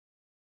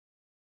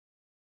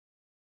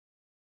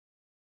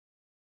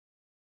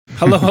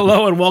Hello,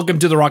 hello, and welcome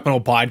to the Rock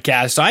Metal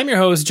Podcast. I'm your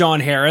host,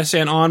 John Harris,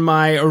 and on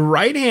my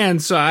right-hand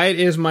side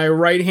is my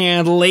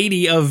right-hand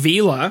lady,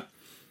 Avila.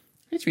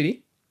 Hey,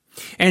 sweetie.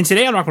 And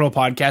today on Rock Metal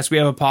Podcast, we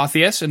have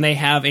APOTHEUS, and they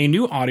have a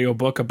new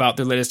audiobook about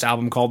their latest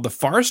album called The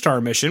Far Star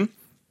Mission.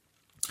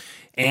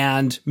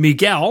 And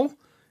Miguel,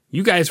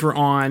 you guys were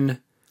on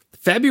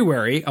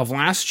February of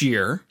last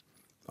year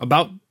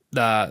about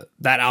that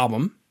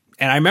album.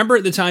 And I remember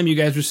at the time you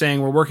guys were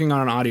saying we're working on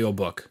an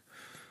audiobook.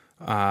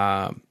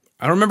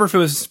 I don't remember if it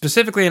was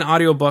specifically an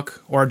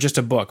audiobook or just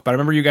a book, but I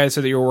remember you guys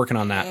said that you were working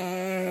on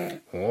that.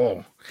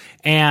 Oh.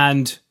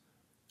 And,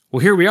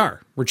 well, here we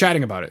are. We're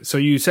chatting about it. So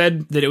you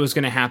said that it was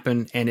going to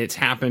happen, and it's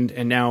happened,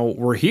 and now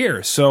we're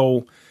here.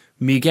 So,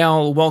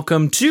 Miguel,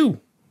 welcome to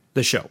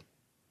the show.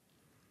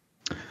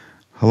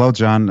 Hello,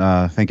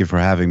 John. Thank you for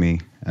having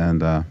me.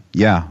 And,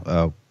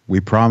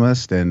 we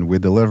promised, and we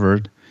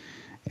delivered,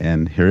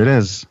 and here it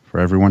is for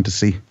everyone to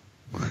see.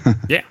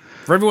 Yeah.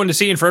 For everyone to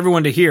see and for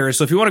everyone to hear.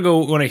 So if you want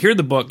to hear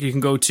the book, you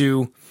can go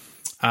to,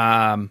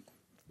 I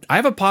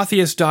have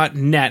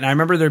apotheus.net, and I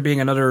remember there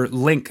being another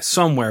link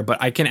somewhere, but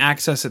I can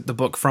access the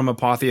book from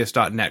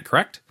apotheus.net,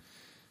 correct?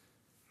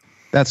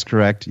 That's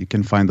correct. You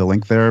can find the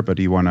link there, but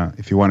if you want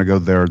to go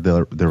there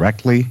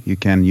directly, you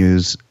can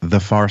use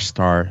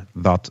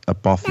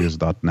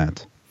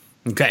thefarstar.apotheus.net.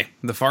 Okay,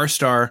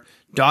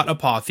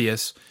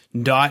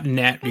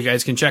 thefarstar.apotheus.net. You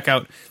guys can check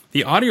out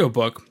the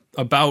audiobook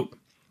about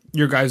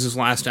your guys'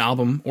 last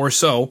album or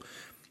so,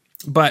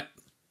 but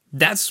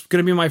that's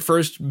going to be my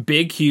first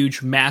big,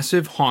 huge,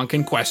 massive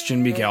honking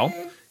question, Miguel,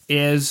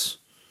 is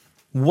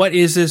what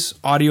is this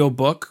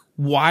audiobook?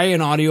 Why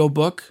an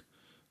audiobook?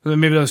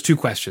 Maybe those two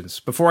questions.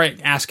 Before I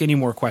ask any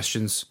more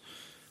questions,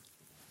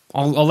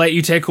 I'll let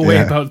you take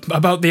away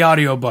about the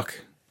audiobook.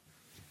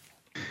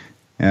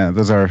 Yeah,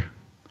 those are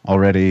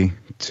already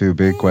two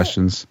big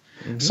questions.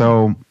 Mm-hmm.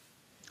 So,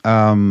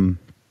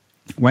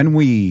 when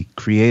we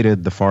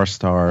created The Far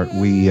Star,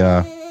 we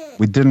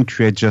didn't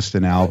create just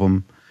an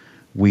album.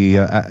 We,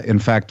 in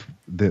fact,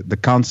 the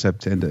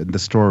concept and the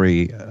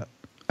story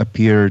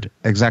appeared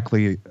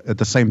exactly at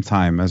the same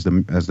time as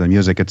the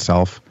music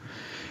itself,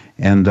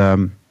 and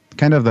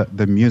kind of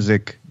the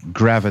music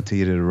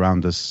gravitated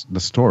around the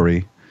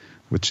story,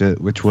 which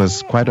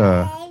was quite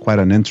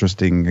an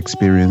interesting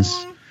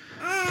experience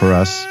for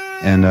us,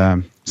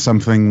 and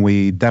something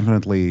we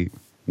definitely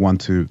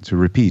want to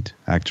repeat,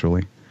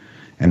 actually.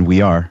 And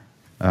we are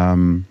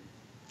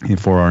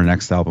for our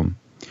next album.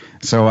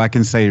 So I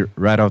can say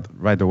right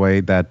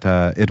away that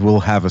it will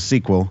have a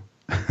sequel.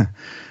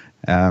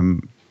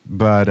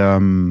 But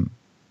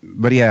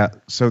yeah,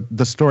 so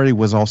the story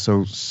was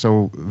also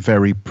so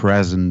very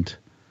present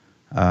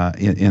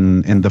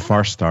in The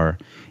Far Star.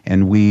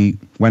 And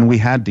when we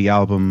had the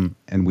album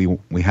and we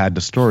had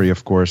the story,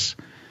 of course,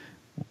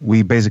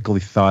 we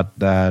basically thought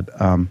that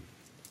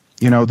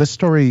this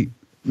story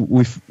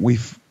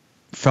we've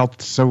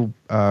felt so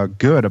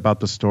good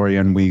about the story,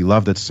 and we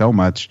loved it so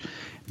much,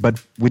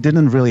 but we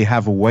didn't really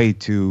have a way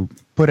to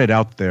put it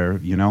out there,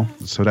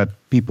 so that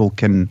people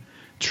can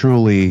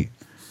truly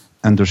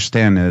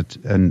understand it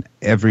and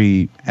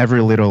every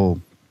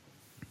little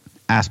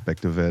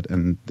aspect of it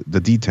and the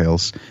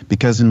details.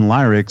 Because in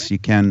lyrics, you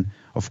can,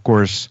 of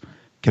course,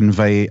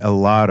 convey a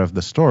lot of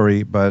the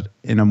story, but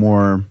in a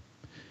more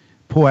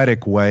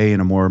poetic way, in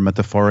a more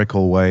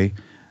metaphorical way,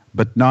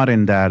 but not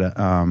in that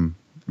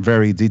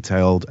very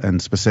detailed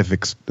and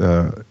specific,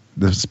 the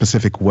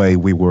specific way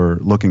we were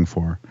looking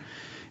for.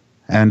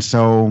 And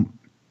so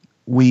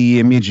we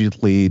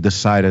immediately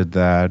decided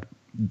that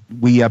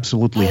we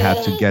absolutely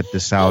had to get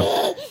this out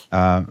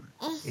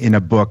in a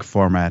book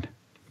format.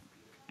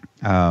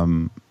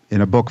 And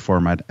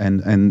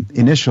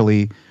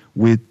initially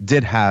we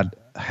did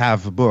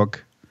have a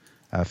book,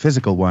 a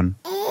physical one.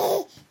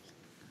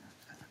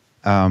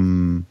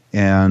 But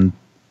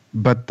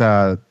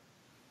that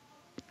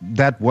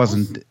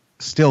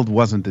still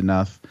wasn't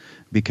enough,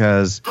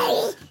 because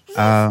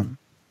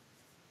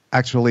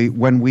actually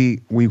when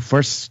we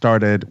first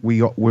started,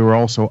 we were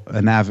also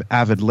an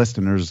avid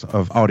listeners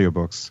of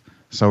audiobooks.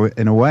 So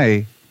in a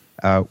way,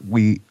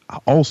 we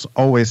also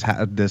always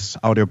had this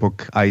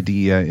audiobook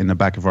idea in the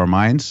back of our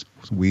minds.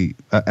 We,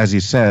 as you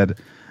said,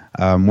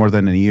 more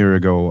than a year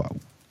ago,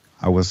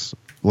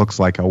 looks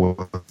like I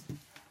was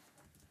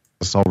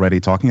already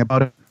talking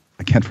about it.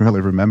 I can't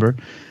really remember,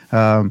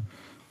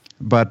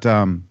 but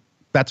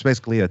that's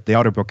basically it. The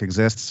audiobook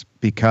exists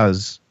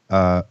because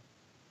the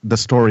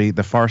story,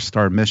 the Far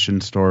Star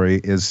mission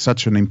story, is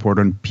such an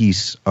important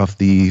piece of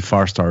the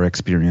Far Star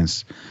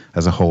experience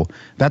as a whole.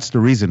 That's the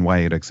reason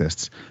why it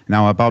exists.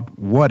 Now, about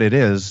what it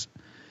is,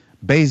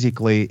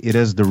 basically, it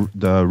is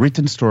the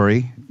written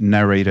story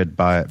narrated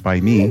by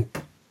me.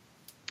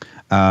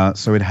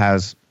 So it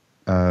has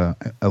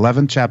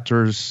 11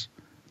 chapters,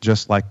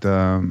 just like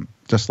the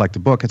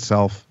book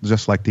itself,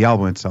 just like the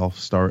album itself.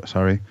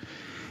 Sorry.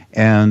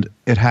 And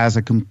it has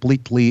a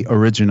completely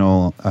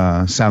original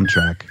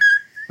soundtrack,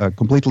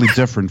 completely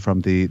different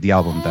from the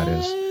album. That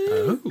is,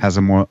 has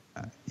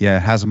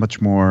a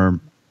much more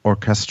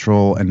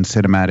orchestral and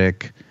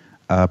cinematic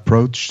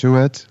approach to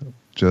it,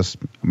 just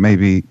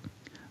maybe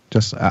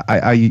just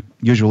I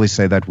usually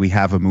say that we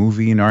have a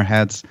movie in our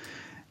heads,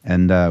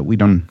 and we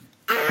don't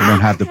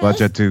have the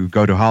budget to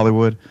go to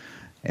Hollywood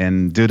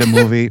and do the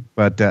movie,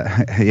 but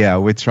yeah,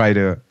 we try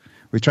to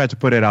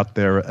put it out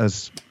there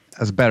as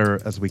better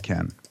as we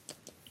can.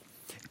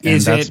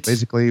 And that's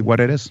basically what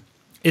it is.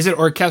 Is it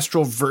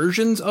orchestral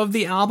versions of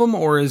the album,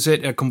 or is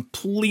it a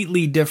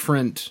completely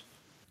different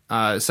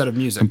set of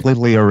music?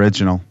 Completely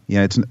original.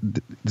 Yeah,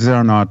 these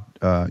are not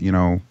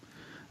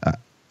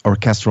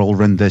orchestral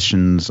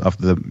renditions of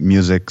the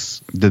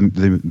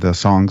the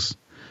songs.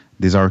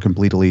 These are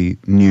completely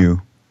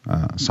new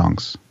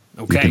songs.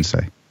 Okay. You can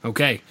say.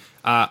 Okay.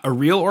 A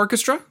real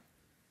orchestra?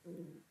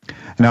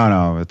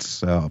 No,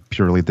 it's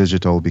purely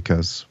digital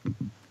because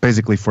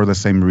basically for the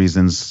same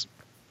reasons,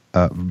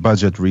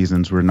 budget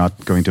reasons, we're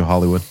not going to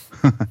Hollywood.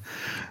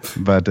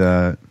 But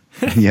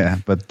yeah,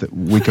 but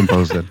we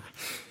composed it.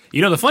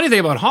 You know, the funny thing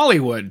about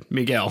Hollywood,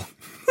 Miguel,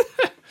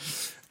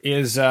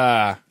 is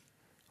a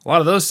lot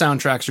of those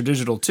soundtracks are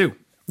digital too.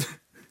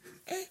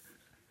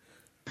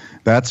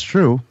 That's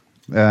true.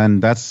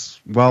 And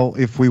well,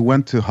 if we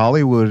went to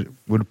Hollywood,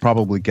 we'd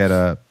probably get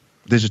a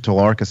digital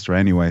orchestra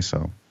anyway,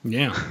 so.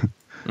 Yeah.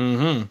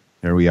 Mm-hmm.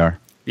 Here we are.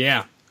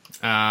 Yeah.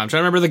 I'm trying to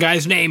remember the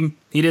guy's name.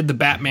 He did the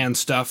Batman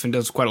stuff and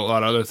does quite a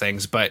lot of other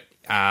things, but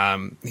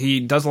he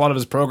does a lot of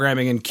his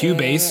programming in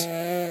Cubase,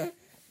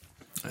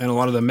 and a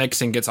lot of the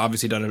mixing gets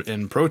obviously done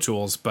in Pro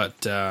Tools,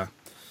 but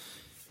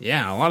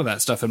yeah, a lot of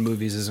that stuff in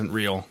movies isn't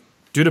real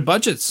due to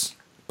budgets,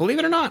 believe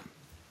it or not.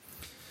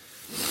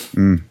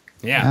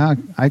 Yeah.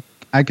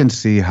 I can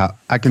see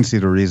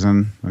the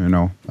reason,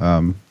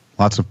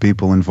 lots of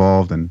people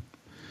involved, and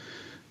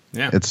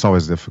it's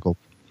always difficult.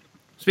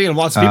 Speaking of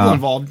lots of people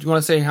involved, you want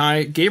to say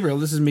hi, Gabriel?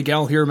 This is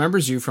Miguel. He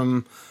remembers you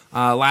from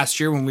last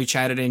year when we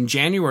chatted in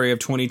January of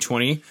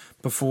 2020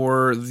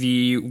 before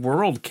the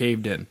world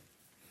caved in.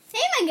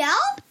 Hey, Miguel.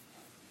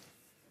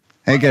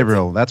 Hey,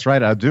 Gabriel. That's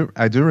right. I do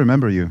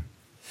remember you.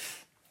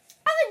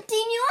 I haven't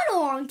seen you in a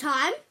long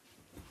time.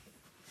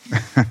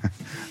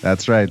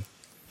 That's right.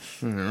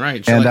 All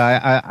right. And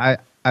I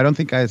don't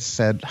think I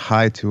said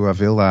hi to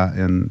Avila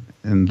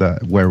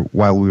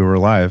while we were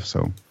live.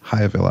 So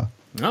hi, Avila.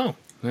 Oh.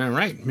 All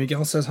right.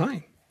 Miguel says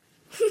hi.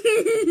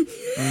 You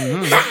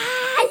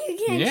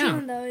can't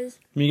count those.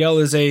 Miguel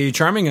is a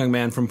charming young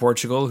man from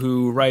Portugal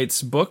who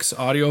writes books,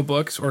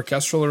 audiobooks,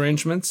 orchestral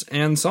arrangements,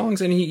 and songs,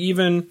 and he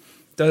even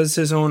does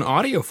his own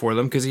audio for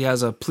them because he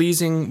has a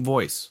pleasing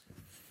voice.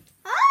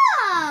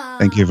 Oh.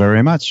 Thank you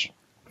very much.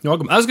 You're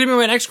welcome. That was going to be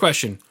my next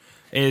question,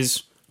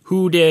 is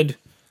who did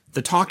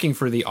the talking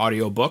for the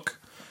audiobook?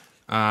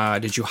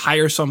 Did you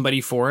hire somebody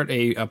for it,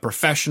 a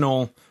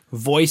professional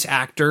voice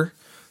actor?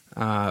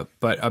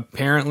 But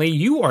apparently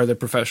you are the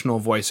professional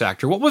voice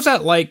actor. What was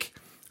that like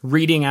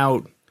reading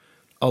out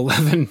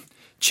 11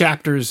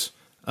 chapters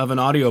of an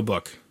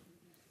audiobook?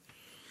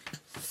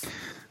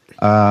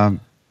 Yeah,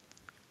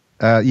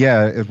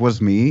 it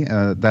was me.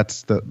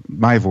 That's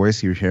my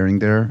voice you're hearing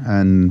there.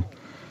 And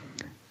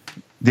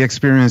the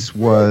experience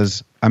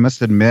was, I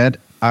must admit,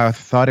 I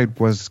thought it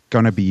was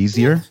going to be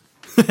easier.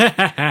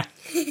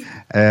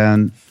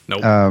 And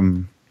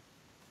nope.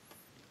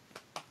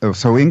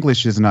 So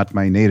English is not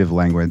my native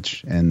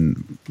language,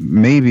 and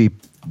maybe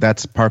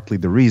that's partly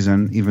the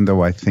reason, even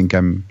though I think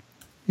I'm,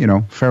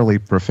 fairly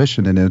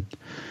proficient in it.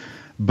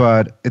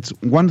 But it's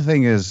one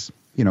thing is,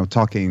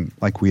 talking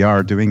like we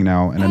are doing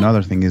now, and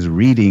another thing is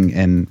reading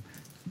and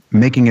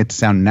making it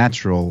sound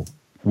natural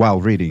while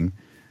reading.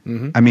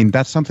 Mm-hmm. I mean,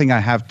 that's something I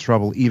have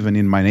trouble even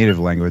in my native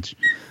language.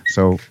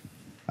 So,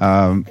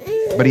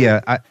 but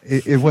yeah,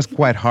 it was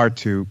quite hard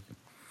to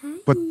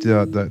put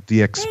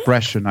the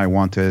expression I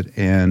wanted,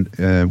 and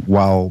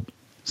while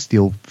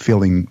still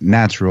feeling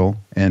natural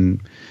and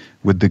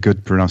with the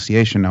good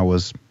pronunciation, I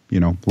was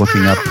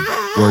looking up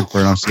word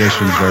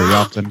pronunciations very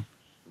often.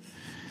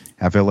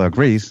 Avila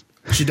agrees.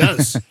 She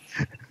does.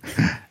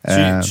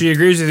 She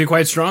agrees with you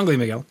quite strongly,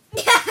 Miguel.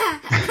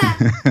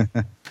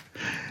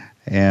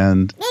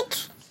 And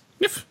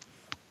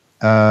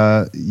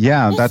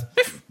yeah,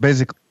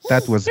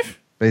 that was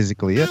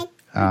basically it.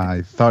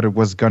 I thought it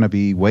was gonna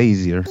be way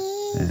easier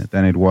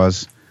than it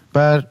was,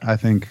 but I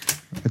think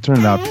it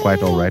turned out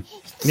quite all right.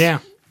 Yeah.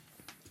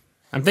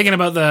 I'm thinking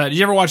about did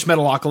you ever watch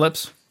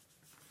Metalocalypse?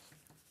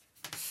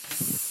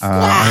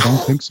 I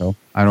don't think so.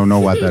 I don't know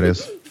what that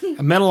is.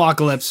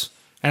 Metalocalypse.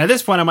 And at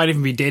this point, I might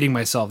even be dating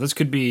myself. This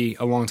could be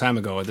a long time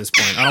ago at this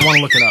point. I don't want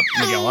to look it up,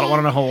 Miguel. I don't want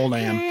to know how old I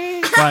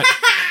am. But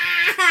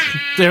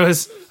there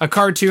was a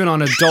cartoon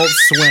on Adult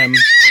Swim,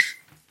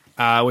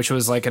 which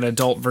was like an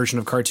adult version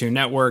of Cartoon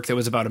Network that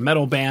was about a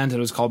metal band. It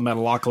was called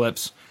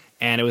Metalocalypse.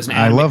 And it was an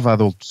anime. I love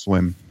Adult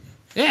Swim.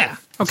 Yeah.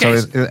 Okay.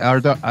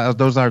 So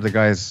those are the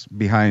guys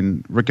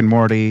behind Rick and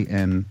Morty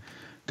and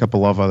a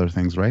couple of other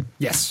things, right?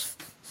 Yes.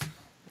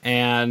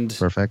 And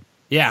perfect.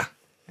 Yeah.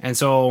 And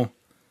so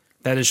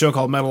that is a show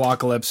called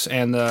Metalocalypse,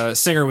 and the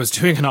singer was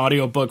doing an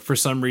audiobook for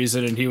some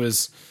reason, and he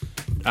was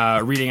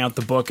reading out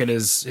the book in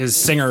his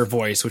singer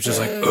voice, which is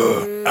like,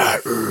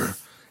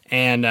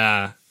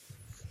 and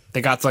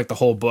they got to like the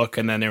whole book,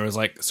 and then there was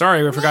like,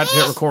 sorry, we forgot to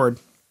hit record.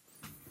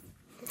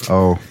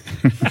 Oh,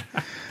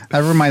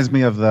 that reminds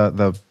me of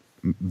the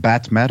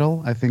Bat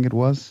Metal. I think it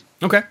was.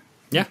 Okay.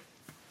 Yeah.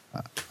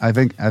 I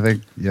think.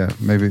 Yeah.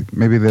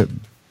 Maybe the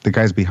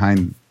guys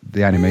behind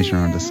the animation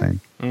are the same.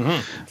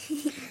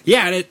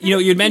 Yeah, and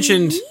you'd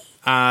mentioned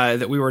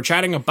that we were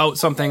chatting about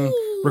something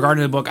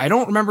regarding the book. I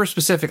don't remember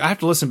specific. I have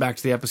to listen back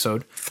to the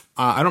episode.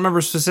 I don't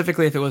remember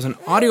specifically if it was an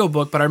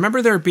audiobook, but I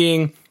remember there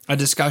being a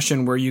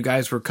discussion where you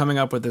guys were coming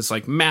up with this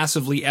like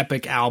massively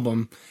epic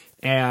album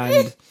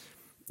and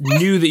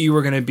knew that you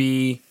were going to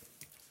be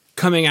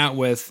coming out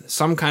with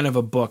some kind of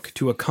a book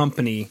to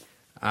accompany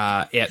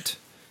it.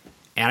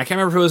 And I can't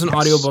remember if it was an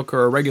audiobook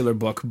or a regular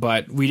book,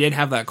 but we did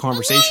have that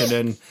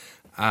conversation.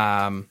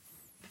 And,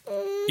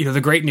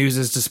 the great news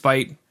is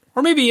despite,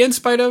 or maybe in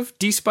spite of,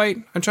 despite,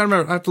 I'm trying to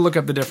remember, I have to look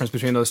up the difference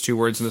between those two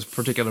words in this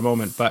particular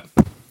moment. But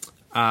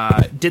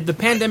did the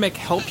pandemic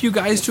help you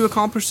guys to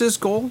accomplish this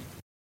goal?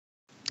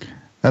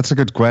 That's a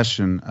good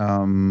question.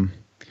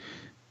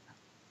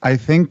 I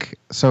think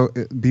so.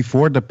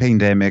 Before the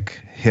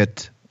pandemic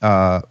hit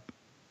us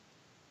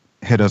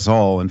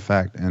all, in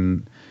fact,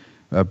 and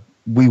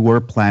we were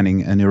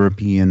planning an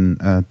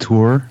European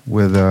tour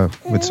with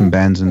some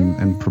bands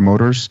and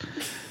promoters.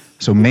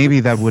 So maybe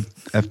that would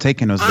have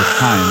taken us the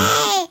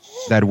time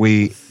that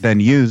we then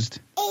used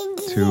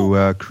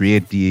to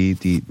create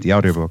the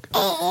audiobook.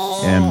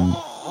 And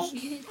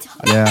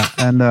yeah,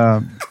 and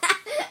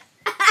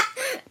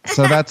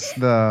so that's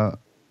the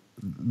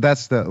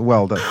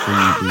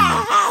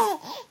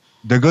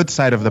good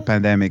side of the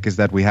pandemic is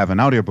that we have an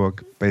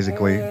audiobook,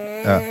 basically.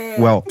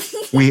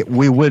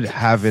 We would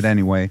have it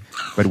anyway,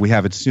 but we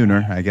have it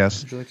sooner, I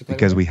guess,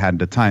 because we had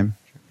the time.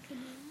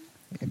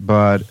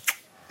 But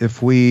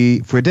if we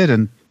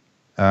didn't,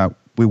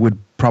 we would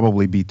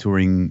probably be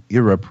touring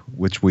Europe,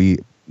 which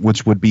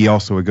would be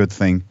also a good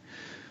thing.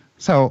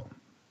 So,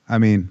 I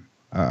mean,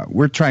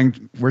 we're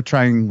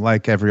trying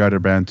like every other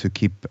band to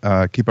keep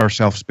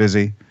ourselves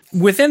busy.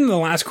 Within the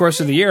last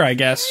course of the year, I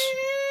guess,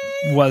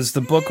 was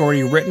the book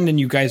already written and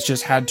you guys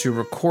just had to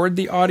record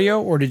the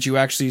audio, or did you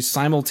actually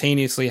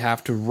simultaneously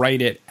have to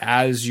write it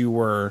as you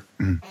were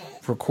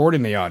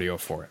recording the audio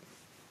for it?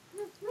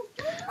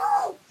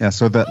 Yeah,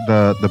 so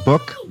the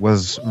book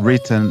was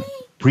written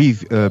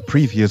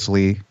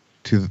previously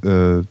to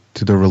the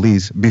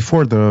release,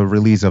 before the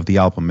release of the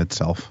album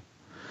itself.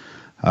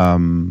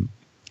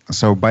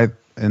 So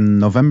in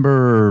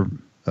November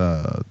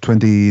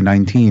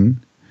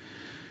 2019,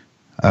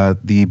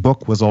 the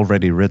book was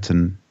already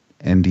written,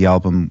 and the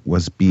album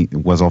was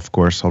of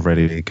course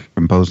already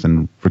composed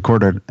and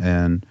recorded,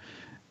 and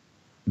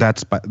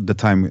that's by the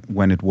time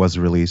when it was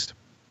released.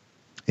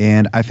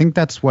 And I think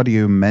that's what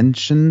you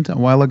mentioned a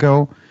while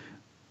ago.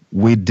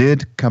 We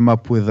did come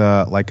up with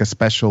a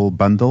special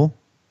bundle,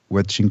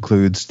 which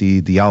includes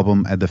the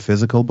album and the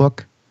physical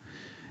book,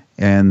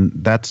 and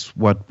that's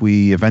what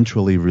we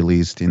eventually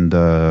released in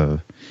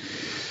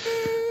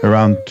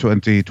around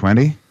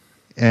 2020.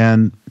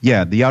 And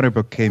yeah, the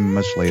audiobook came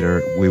much later.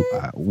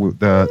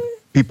 The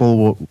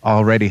people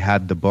already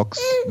had the book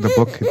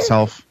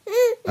itself,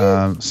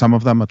 some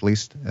of them at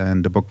least,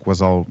 and the book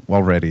was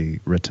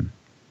already written.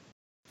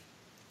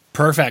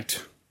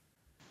 Perfect.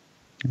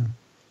 Yeah.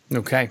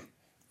 Okay.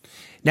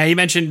 Now, you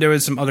mentioned there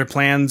was some other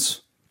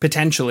plans,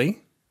 potentially.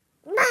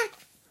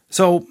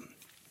 So,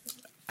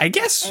 I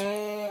guess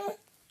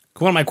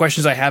one of my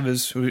questions I have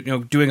is,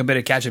 doing a bit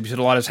of catch-up. You said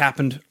a lot has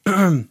happened.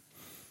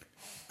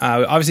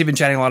 Obviously, been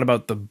chatting a lot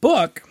about the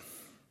book,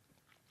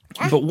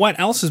 but what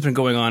else has been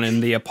going on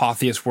in the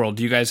APOTHEUS world?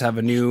 Do you guys have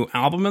a new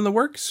album in the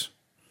works?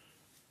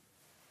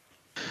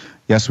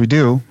 Yes, we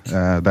do.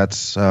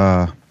 That's,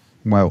 I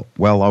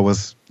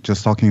was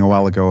just talking a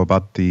while ago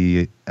about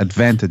the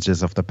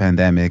advantages of the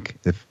pandemic,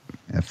 if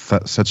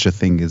such a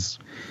thing is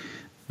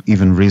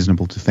even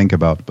reasonable to think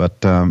about.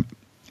 But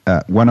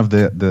one of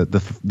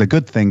the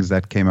good things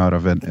that came out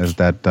of it is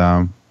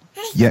that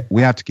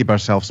we have to keep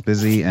ourselves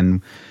busy,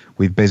 and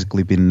we've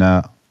basically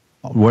been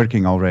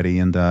working already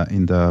in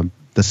the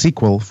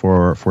sequel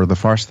for the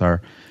Farstar.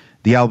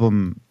 The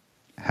album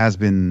has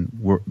been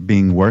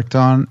being worked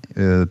on.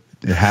 It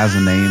has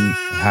a name.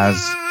 It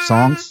has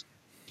songs.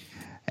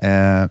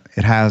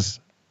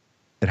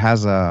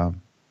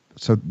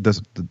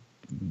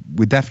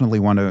 We definitely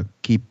want to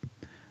keep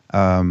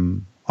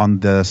on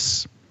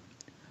this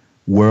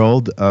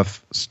world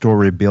of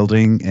story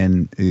building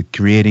and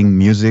creating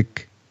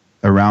music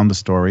around the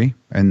story,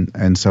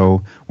 and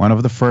so one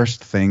of the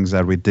first things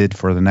that we did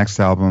for the next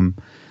album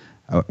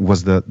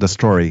was the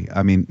story.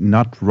 I mean,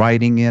 not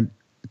writing it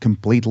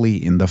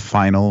completely in the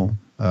final,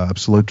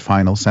 absolute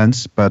final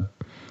sense, but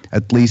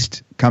at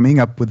least coming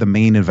up with the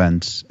main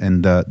events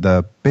and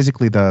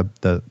basically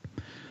the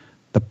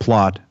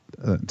plot,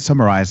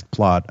 summarized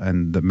plot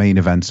and the main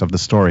events of the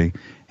story.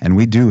 And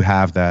we do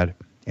have that,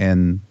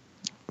 and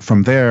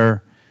from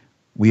there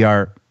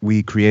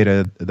we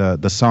created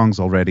the songs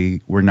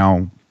already. We're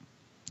now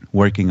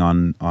working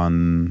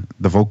on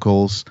the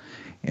vocals,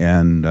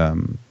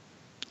 and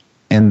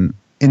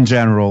in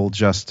general,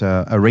 just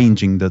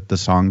arranging the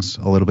songs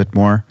a little bit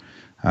more.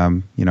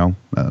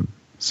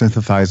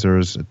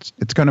 Synthesizers.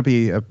 It's going to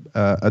be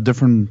a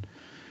different,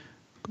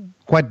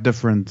 quite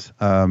different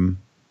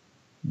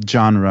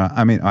genre.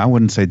 I mean, I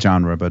wouldn't say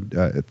genre, but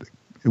it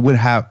will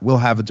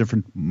have a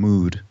different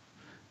mood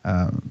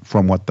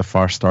from what the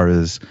Far Star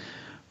is.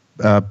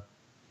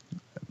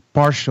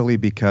 Partially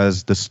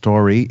because the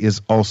story is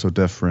also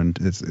different.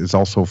 It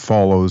also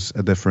follows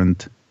a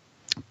different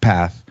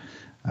path,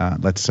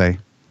 let's say.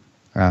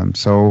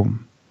 So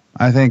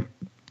I think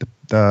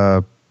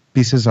the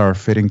pieces are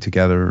fitting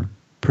together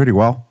pretty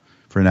well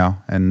for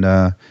now. And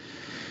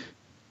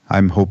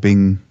I'm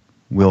hoping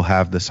we'll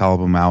have this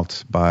album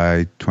out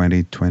by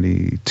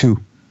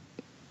 2022.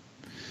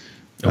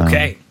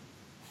 Okay.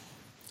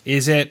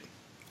 Is it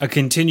a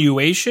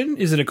continuation?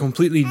 Is it a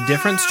completely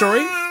different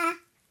story?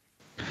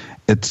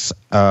 It's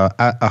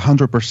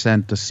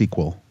 100% a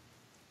sequel,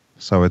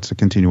 so it's a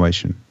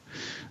continuation.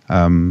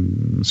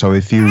 So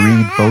if you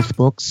read both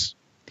books,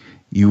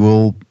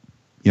 you'll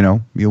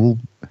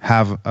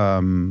have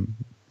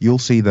you'll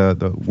see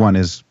the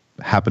one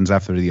happens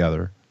after the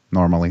other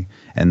normally,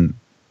 and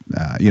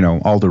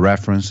all the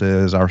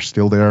references are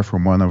still there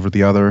from one over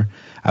the other.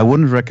 I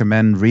wouldn't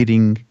recommend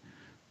reading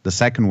the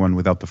second one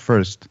without the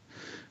first.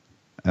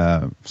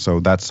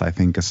 So that's, I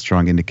think, a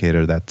strong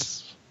indicator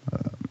that's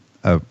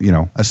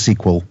a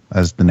sequel,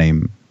 as the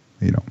name,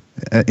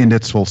 in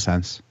its full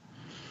sense.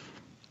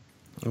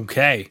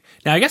 Okay.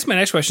 Now, I guess my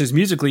next question is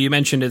musically. You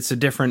mentioned it's a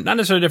different, not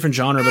necessarily a different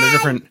genre, but a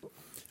different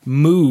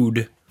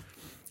mood.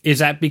 Is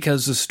that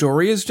because the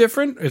story is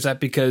different? Is that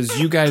because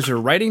you guys are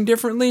writing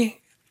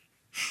differently?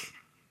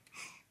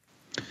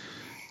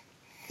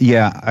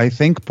 Yeah, I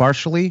think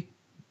partially.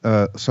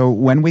 So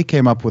when we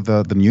came up with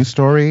the new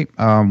story,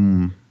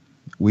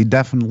 we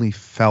definitely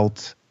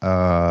felt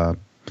a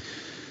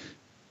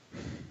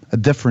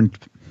different.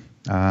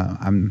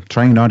 I'm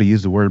trying not to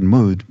use the word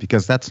mood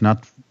because that's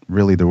not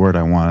really the word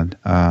I wanted.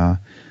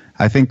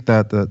 I think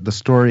that the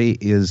story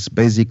is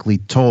basically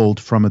told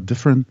from a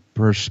different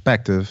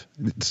perspective.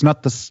 It's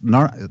not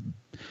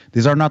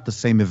these are not the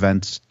same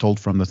events told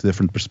from a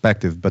different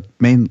perspective, but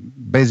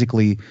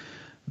basically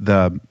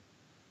the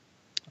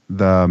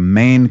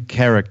main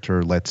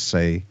character, let's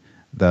say,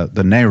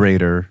 the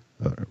narrator,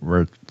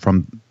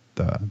 from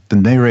the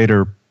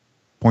narrator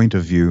point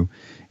of view,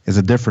 is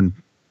a different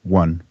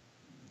one,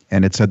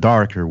 and it's a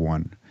darker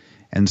one,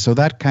 and so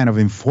that kind of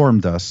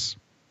informed us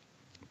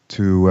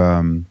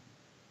to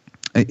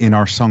in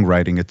our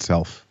songwriting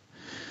itself,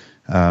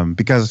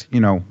 because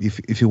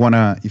if you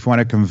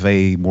wanna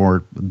convey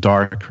more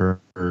darker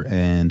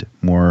and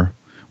more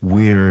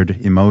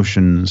weird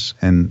emotions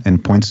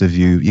and points of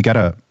view, you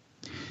gotta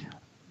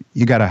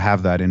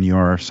have that in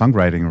your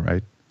songwriting,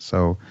 right?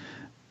 So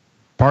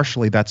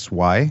partially that's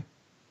why,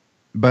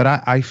 but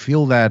I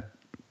feel that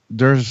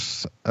there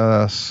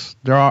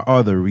are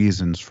other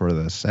reasons for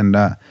this, and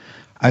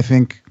I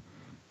think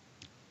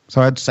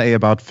so. I'd say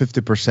about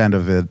 50%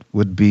 of it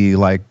would be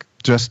like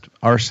just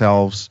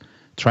ourselves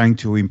trying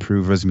to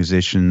improve as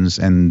musicians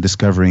and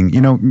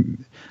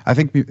discovering. I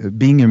think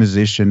being a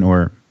musician,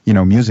 or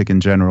music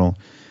in general,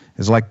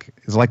 is like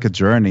a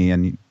journey,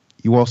 and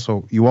you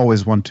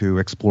always want to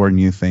explore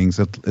new things.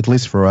 At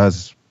least for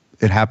us,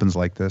 it happens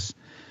like this,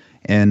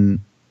 and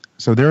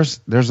so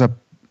there's a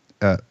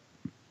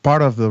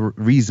part of the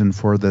reason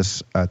for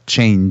this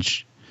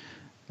change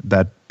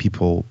that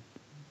people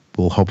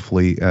will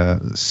hopefully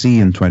see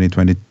in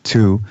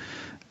 2022.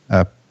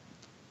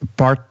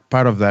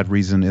 Part of that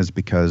reason is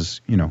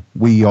because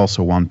we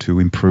also want to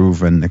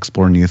improve and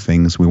explore new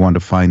things. We want to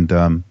find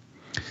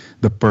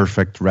the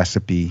perfect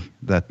recipe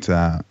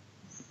that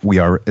we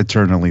are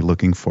eternally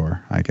looking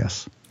for, I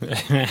guess.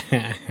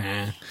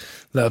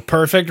 The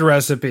perfect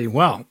recipe.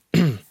 Well,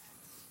 you'll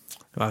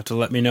have to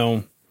let me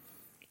know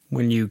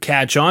when you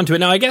catch on to it.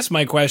 Now, I guess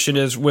my question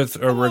is with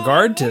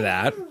regard to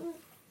that.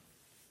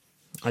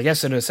 I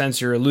guess in a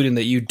sense you're alluding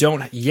that you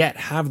don't yet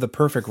have the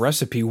perfect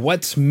recipe.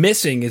 What's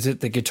missing? Is it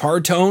the guitar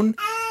tone?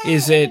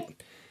 Is it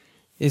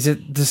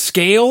the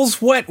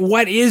scales?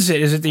 What is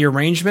it? Is it the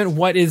arrangement?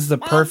 What is the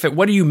perfect?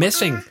 What are you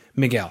missing,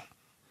 Miguel?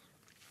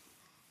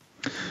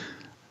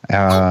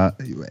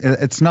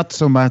 It's not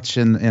so much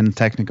in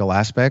technical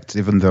aspects,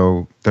 even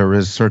though there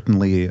is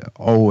certainly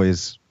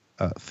always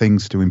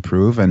things to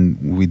improve,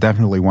 and we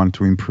definitely want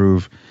to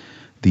improve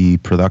the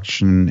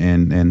production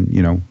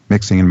and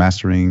mixing and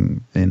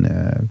mastering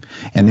and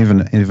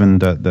even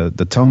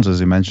the tones,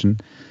 as you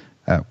mentioned.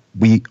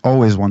 We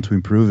always want to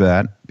improve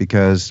that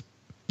because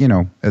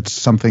it's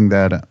something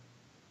that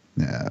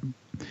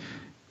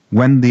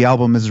when the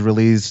album is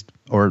released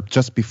or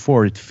just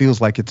before, it feels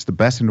like it's the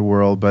best in the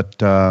world, but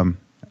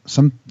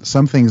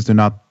some things do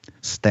not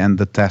stand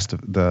the test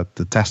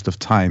of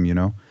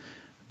time.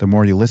 The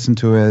more you listen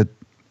to it,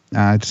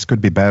 it just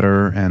could be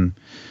better, and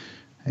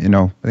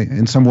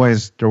in some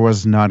ways there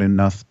was not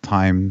enough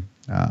time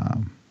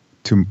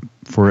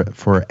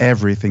for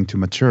everything to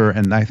mature,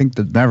 and I think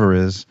that never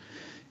is.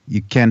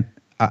 You can't.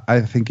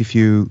 I think if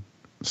you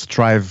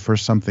strive for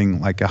something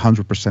like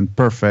 100%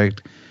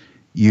 perfect,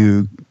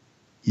 you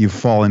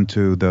fall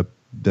into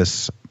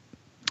this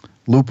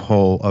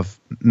loophole of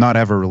not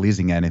ever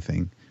releasing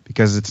anything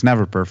because it's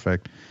never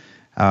perfect.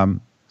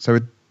 So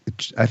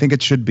I think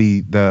it should be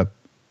the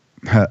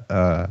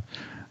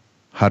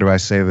how do I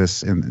say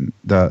this in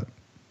the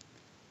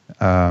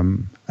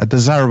a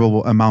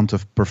desirable amount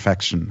of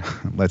perfection,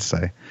 let's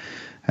say.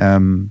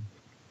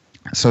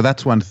 So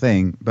that's one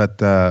thing,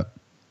 but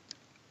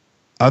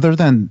other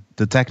than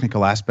the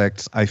technical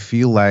aspects, I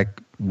feel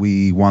like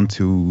we want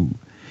to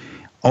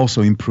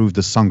also improve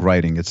the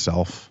songwriting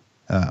itself.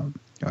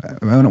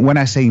 When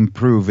I say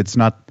improve, it's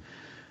not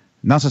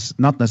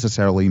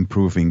necessarily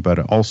improving, but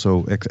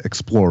also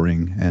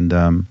exploring.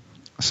 And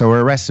so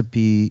a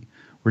recipe,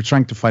 we're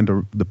trying to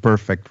find the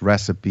perfect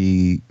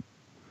recipe.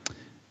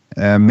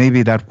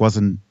 Maybe that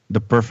wasn't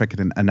the perfect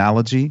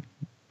analogy.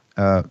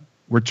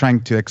 We're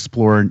trying to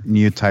explore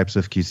new types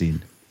of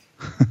cuisine.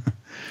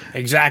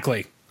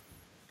 Exactly.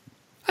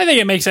 I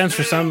think it makes sense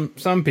for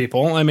some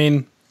people. I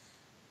mean,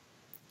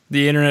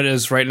 the internet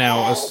is right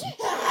now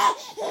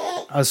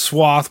a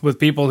swath with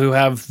people who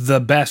have the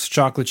best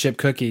chocolate chip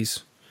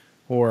cookies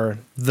or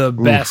the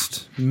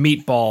best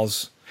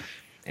meatballs.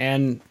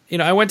 And,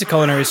 I went to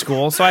culinary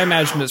school, so I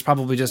imagine it's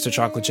probably just a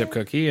chocolate chip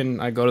cookie.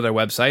 And I go to their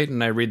website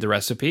and I read the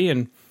recipe,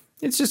 and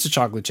it's just a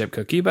chocolate chip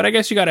cookie. But I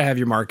guess you got to have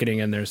your marketing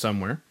in there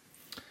somewhere.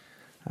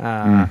 But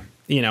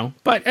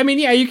I mean,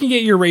 yeah, you can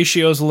get your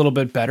ratios a little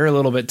bit better, a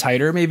little bit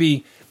tighter.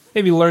 Maybe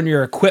learn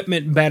your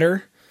equipment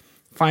better.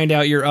 Find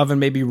out your oven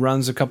maybe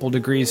runs a couple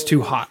degrees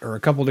too hot or a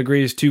couple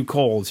degrees too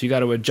cold. So you got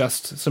to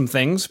adjust some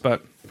things.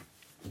 But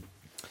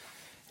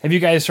have you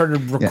guys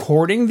started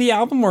recording the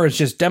album, or it's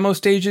just demo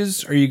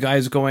stages? Are you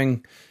guys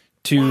going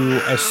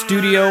to a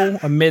studio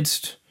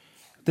amidst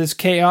this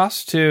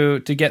chaos to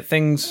get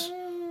things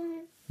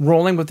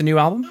rolling with the new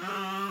album?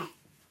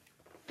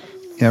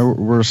 Yeah,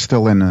 we're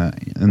still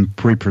in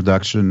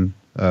pre-production.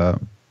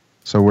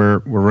 So we're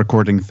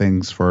recording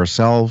things for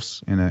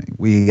ourselves, and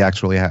we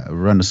actually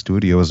run a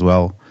studio as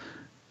well,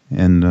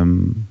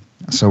 and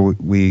so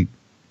we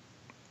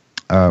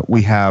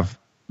have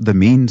the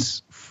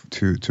means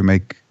to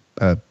make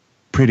a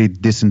pretty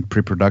decent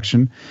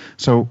pre-production.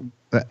 So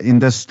in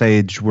this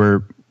stage,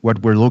 what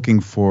we're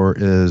looking for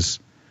is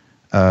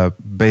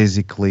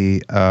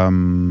basically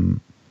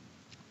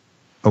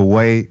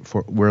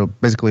we're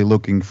basically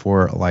looking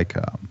for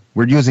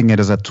we're using it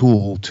as a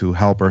tool to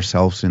help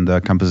ourselves in the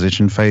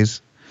composition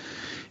phase,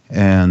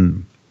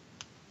 and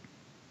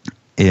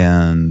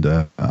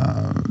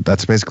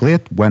that's basically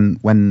it.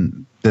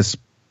 When this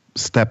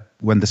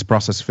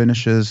process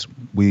finishes,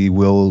 we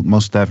will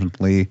most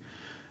definitely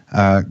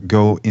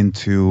go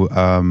into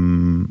a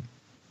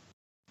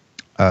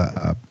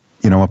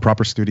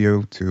proper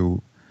studio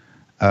to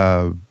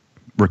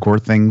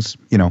record things.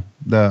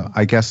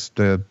 I guess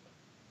the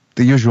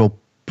usual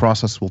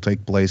process will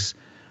take place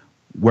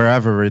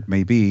wherever it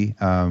may be.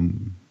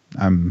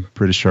 I'm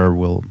pretty sure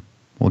we'll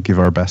give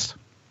our best.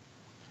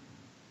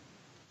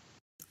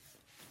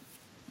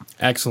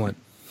 Excellent.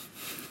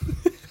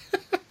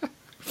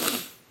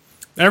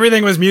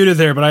 Everything was muted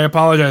there, but I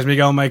apologize,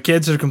 Miguel. My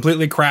kids have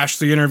completely crashed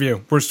the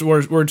interview. We're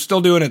still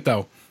doing it,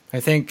 though.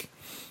 I think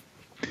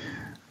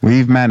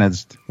we've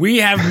managed. We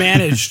have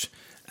managed.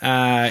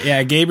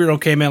 Gabriel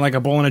came in like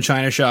a bull in a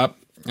china shop,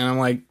 and I'm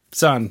like,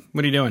 son,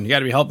 what are you doing? You got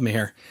to be helping me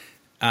here.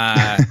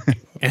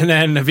 And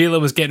then Avila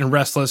was getting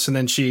restless, and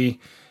then she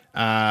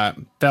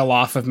fell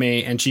off of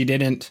me, and she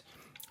didn't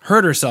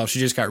hurt herself. She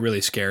just got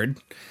really scared.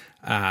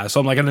 So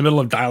I'm like in the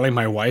middle of dialing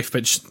my wife,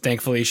 but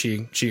thankfully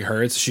she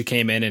heard. So she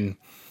came in and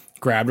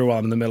grabbed her while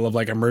I'm in the middle of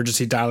like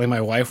emergency dialing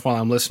my wife while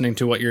I'm listening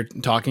to what you're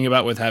talking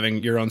about with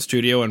having your own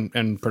studio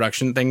and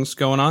production things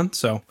going on.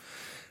 So,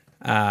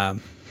 that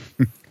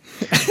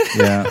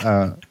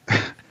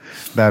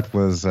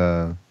was,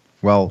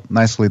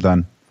 nicely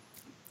done.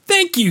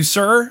 Thank you,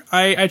 sir.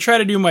 I try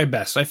to do my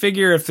best. I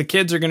figure if the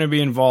kids are going to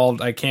be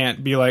involved, I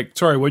can't be like,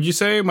 sorry, what'd you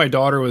say? My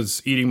daughter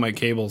was eating my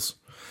cables.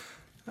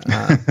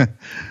 Yeah.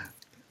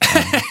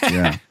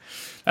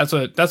 That's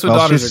what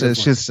daughters are good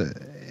for.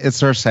 It's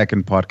her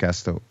second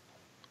podcast, though.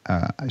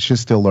 She's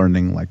still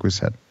learning, like we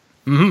said.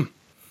 Mm-hmm.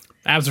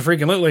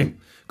 Absolutely.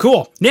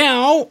 Cool.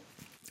 Now,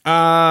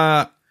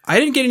 I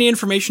didn't get any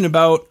information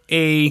about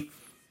a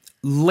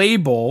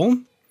label.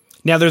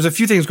 Now, there's a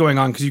few things going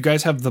on because you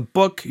guys have the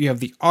book, you have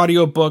the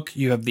audio book,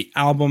 you have the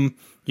album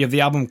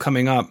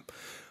coming up.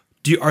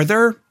 Are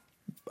there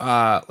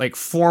like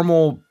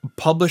formal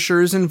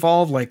publishers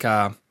involved, like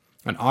an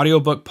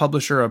audiobook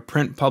publisher, a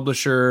print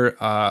publisher,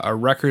 a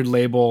record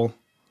label?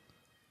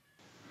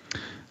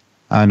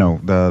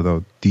 No,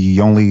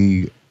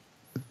 we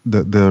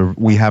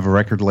have a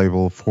record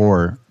label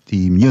for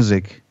the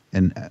music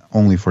and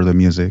only for the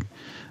music.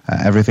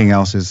 Everything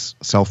else is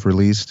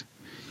self-released,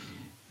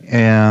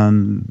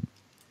 and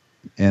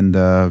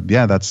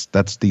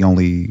that's the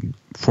only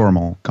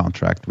formal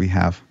contract we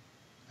have.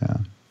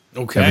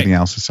 Okay. Everything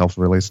else is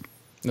self-released.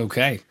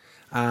 Okay.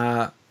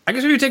 I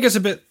guess maybe take us a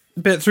bit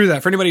through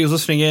that for anybody who's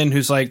listening in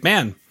who's like,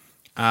 man,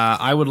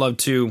 I would love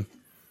to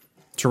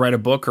to write a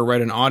book or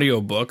write an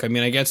audio book. I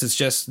mean, I guess it's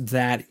just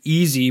that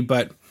easy,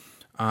 but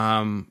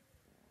I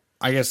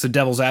guess the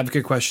devil's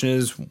advocate question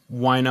is,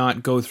 why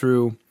not go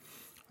through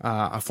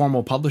a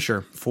formal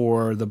publisher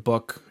for the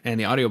book and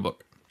the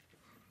audiobook?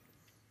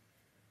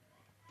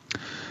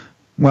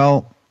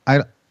 Well,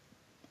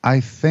 I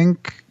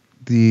think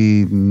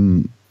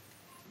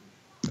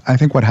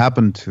what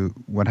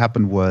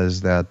happened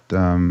was that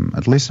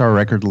at least our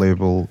record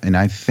label, and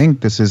I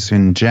think this is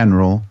in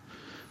general,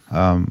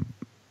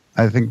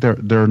 I think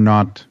they're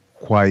not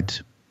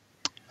quite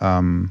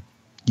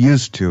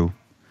used to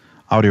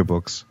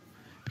audiobooks,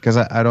 because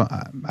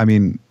I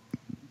mean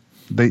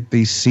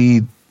they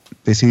see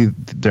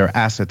their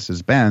assets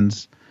as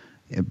bands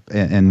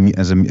and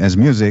as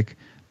music.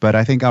 But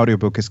I think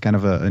audiobook is kind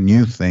of a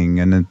new thing,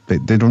 and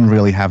they don't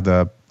really have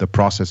the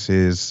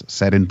processes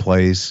set in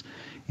place.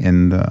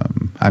 And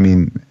I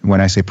mean, when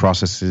I say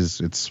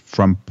processes, it's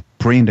from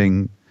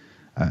printing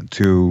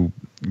to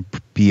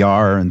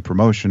PR and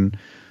promotion.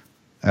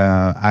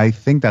 I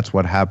think that's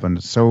what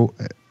happened. So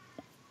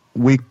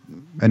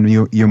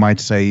you might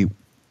say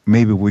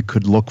maybe we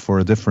could look for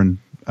a different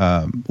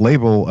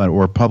label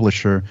or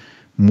publisher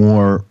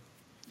more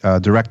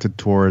directed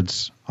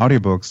towards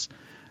audiobooks.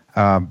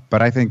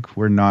 But I think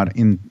we're not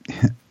in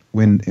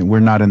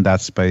that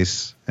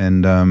space,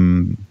 and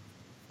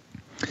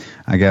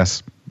I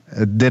guess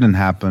it didn't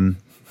happen.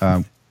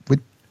 We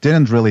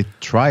didn't really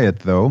try it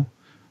though,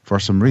 for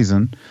some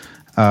reason.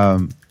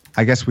 I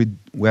guess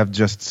we've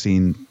just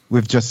seen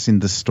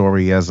the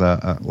story as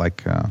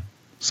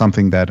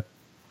something that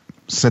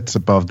sits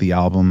above the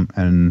album,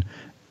 and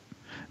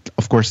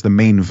of course the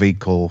main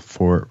vehicle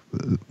for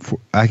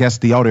I guess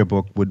the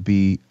audiobook would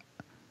be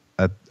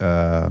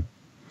a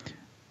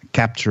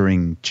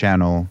capturing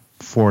channel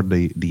for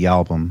the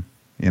album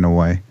in a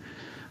way.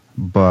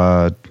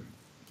 But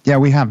yeah,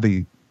 we have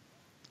the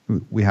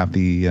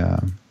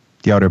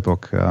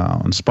audiobook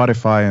on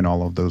Spotify and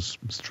all of those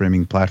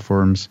streaming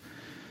platforms,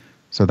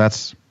 so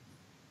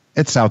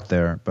it's out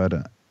there.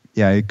 But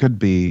yeah, it could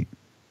be,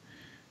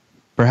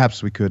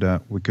 perhaps we could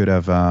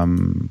have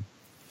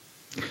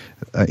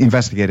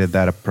investigated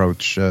that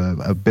approach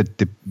a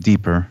bit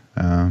deeper.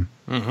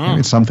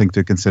 It's something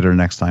to consider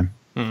next time.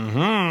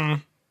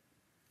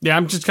 Yeah,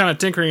 I'm just kind of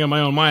tinkering in my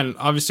own mind.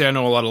 Obviously, I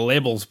know a lot of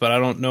labels, but I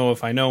don't know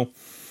if I know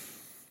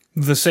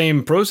the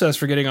same process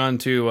for getting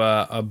onto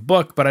a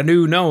book. But I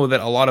do know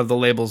that a lot of the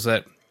labels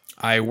that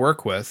I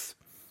work with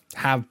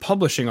have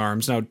publishing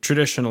arms. Now,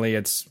 traditionally,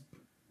 it's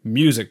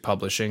music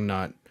publishing,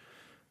 not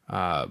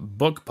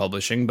book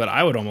publishing. But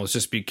I would almost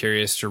just be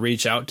curious to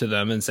reach out to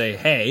them and say,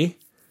 hey,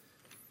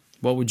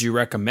 what would you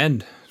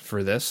recommend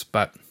for this?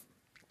 But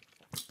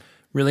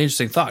really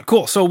interesting thought.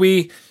 Cool. So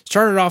we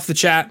started off the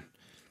chat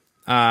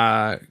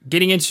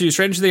getting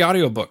straight into the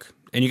audiobook.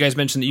 And you guys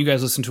mentioned that you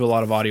guys listen to a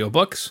lot of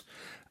audiobooks.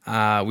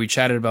 We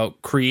chatted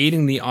about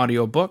creating the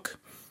audiobook.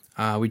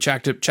 We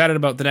chatted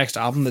about the next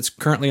album that's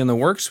currently in the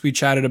works. We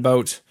chatted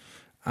about,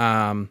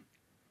 what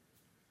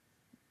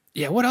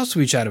else did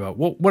we chat about?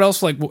 What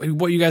else, like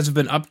what you guys have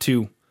been up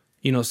to,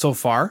 so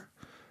far?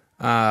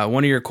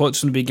 One of your quotes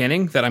from the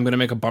beginning that I'm going to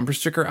make a bumper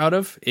sticker out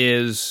of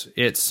is,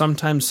 "It's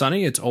sometimes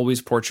sunny, it's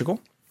always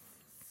Portugal."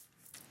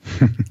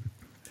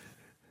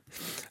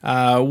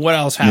 What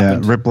else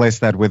happened? Yeah, replace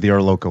that with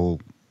your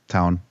local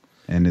town,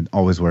 and it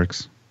always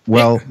works.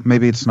 Well,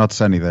 maybe it's not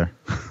sunny there.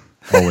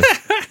 Always.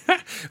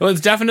 Well,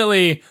 it's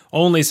definitely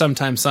only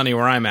sometimes sunny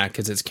where I'm at,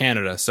 because it's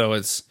Canada. So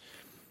it's,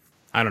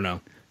 I don't know.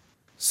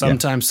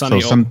 Sometimes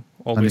sunny,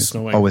 always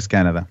snowing. Always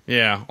Canada.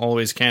 Yeah,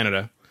 always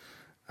Canada.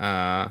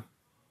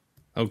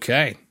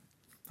 Okay.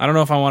 I don't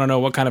know if I want to know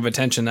what kind of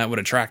attention that would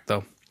attract,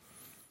 though.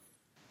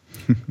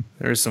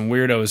 There's some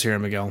weirdos here,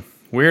 Miguel.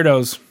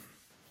 Weirdos.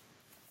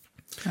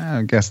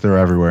 I guess they're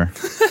everywhere.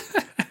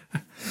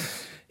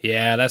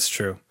 Yeah, that's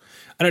true.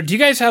 I don't. Do you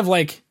guys have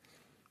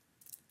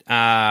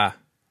I'm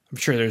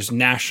sure there's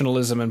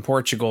nationalism in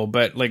Portugal,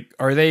 but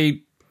are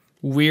they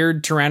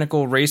weird,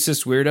 tyrannical,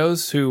 racist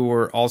weirdos who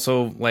were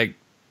also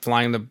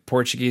flying the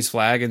Portuguese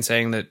flag and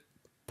saying that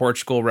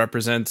Portugal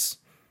represents,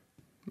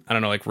 I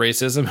don't know,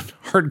 racism and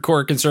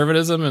hardcore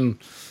conservatism? And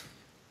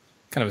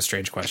kind of a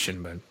strange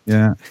question, but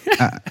yeah,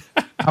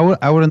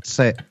 I wouldn't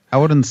say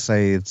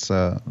it's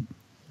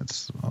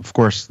of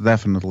course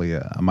definitely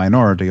a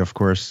minority, of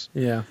course.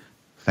 Yeah.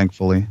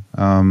 Thankfully,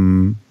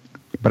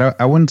 but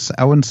I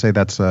wouldn't say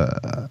that's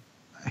a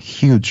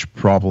huge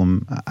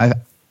problem.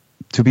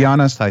 To be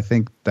honest, I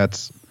think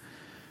that's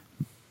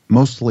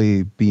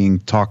mostly being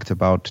talked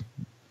about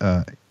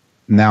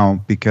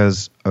now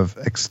because of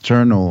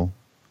external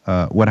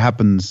what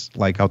happens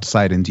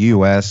outside in the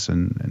U.S.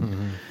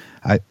 and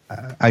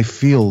I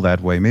feel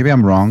that way. Maybe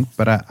I'm wrong,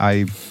 but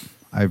I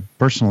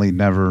personally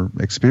never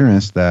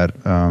experienced that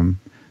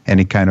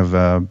any kind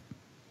of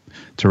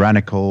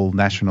tyrannical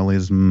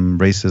nationalism,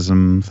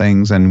 racism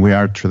things, and we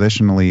are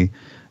traditionally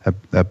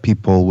a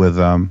people with,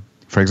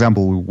 for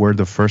example, we were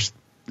the first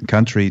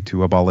country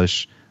to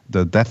abolish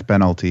the death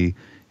penalty,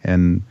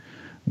 and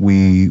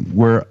we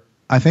were,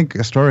 I think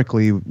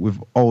historically,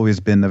 we've always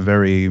been a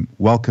very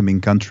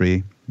welcoming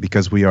country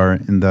because we are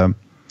in the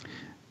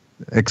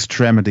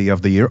extremity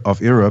of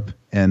Europe,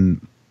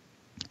 and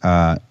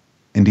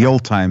in the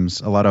old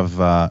times, a lot of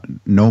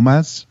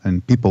nomads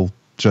and people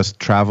just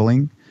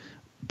traveling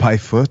by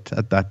foot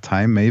at that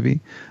time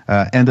maybe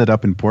ended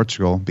up in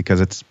Portugal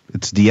because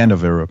it's the end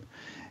of Europe,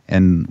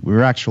 and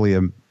we're actually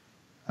a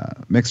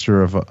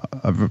mixture of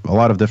a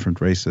lot of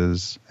different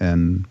races,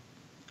 and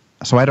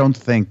so I don't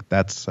think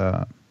that's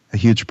a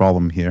huge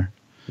problem here.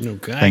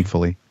 Okay.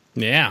 Thankfully.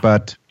 Yeah.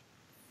 But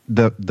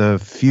the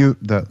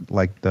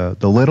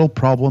little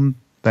problem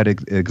that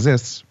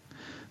exists,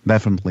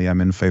 definitely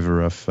I'm in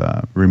favor of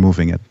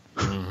removing it.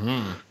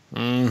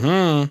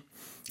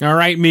 All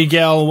right,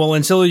 Miguel. Well,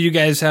 until you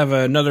guys have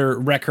another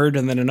record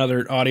and then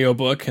another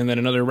audiobook and then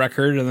another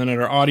record and then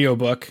another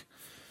audiobook,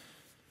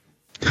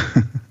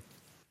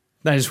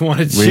 I just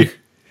wanted to.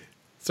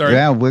 Sorry.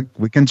 Yeah,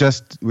 we can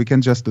just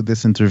do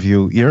this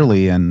interview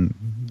yearly and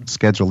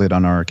schedule it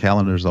on our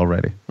calendars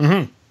already.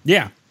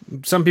 Yeah,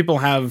 some people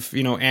have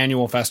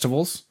annual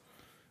festivals.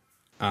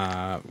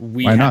 Why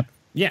not?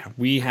 Yeah,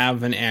 we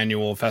have an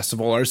annual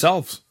festival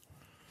ourselves.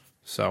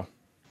 So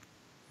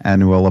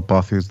annual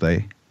APOTHEUS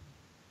Day.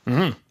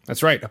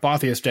 That's right,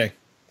 APOTHEUS Day.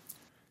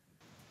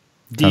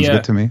 Sounds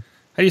good to me.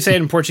 How do you say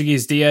it in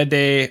Portuguese? Dia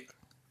de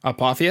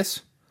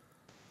APOTHEUS?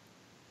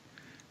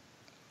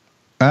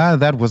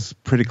 That was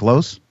pretty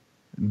close.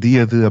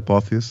 Dia de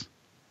APOTHEUS.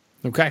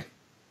 Okay.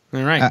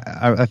 All right.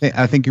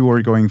 I think you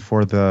were going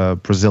for the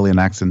Brazilian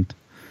accent.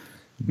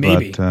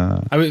 Maybe.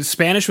 But, I was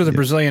Spanish with a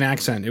Brazilian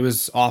accent. It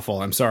was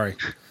awful. I'm sorry.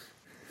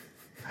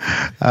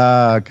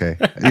 Okay.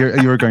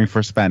 You were going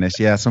for Spanish.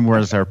 Yeah, some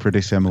words are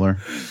pretty similar.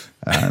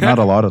 Not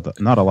a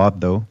lot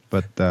though.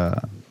 But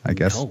I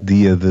guess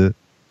dia de.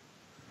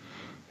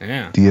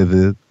 Yeah. Dia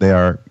de. They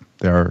are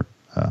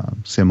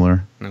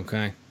similar.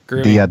 Okay.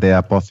 Groovy. Dia de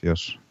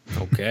APOTHEUS.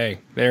 Okay.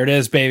 There it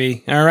is,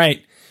 baby. All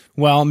right.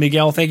 Well,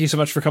 Miguel, thank you so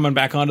much for coming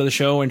back onto the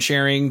show and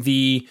sharing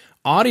the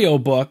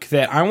audiobook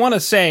that I want to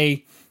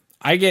say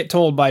I get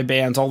told by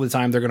bands all the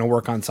time they're going to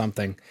work on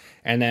something,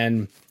 and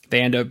then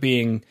they end up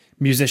being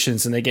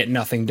musicians and they get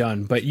nothing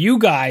done. But you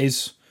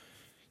guys,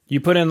 you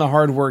put in the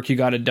hard work, you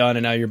got it done,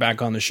 and now you're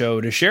back on the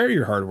show to share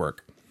your hard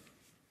work.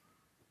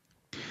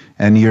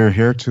 And you're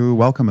here to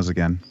welcome us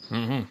again.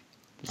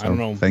 So, I don't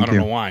know. I don't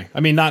know why. I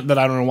mean, not that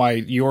I don't know why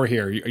you're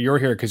here. You're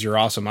here because you're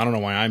awesome. I don't know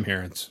why I'm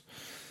here. It's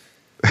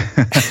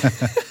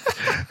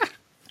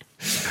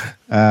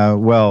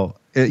well,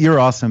 you're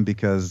awesome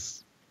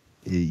because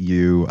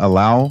you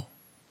allow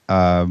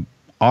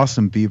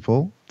awesome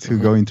people to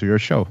go into your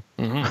show.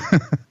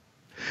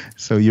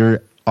 So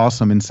you're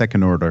awesome in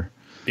second order.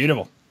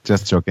 Beautiful.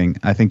 Just joking.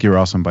 I think you're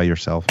awesome by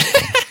yourself.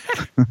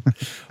 So.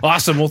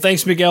 Awesome. Well,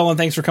 thanks, Miguel, and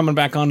thanks for coming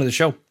back onto the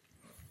show.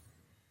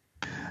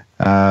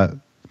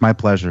 My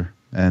pleasure,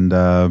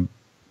 and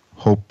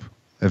hope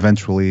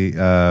eventually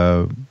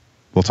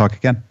we'll talk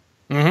again.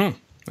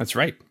 That's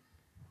right.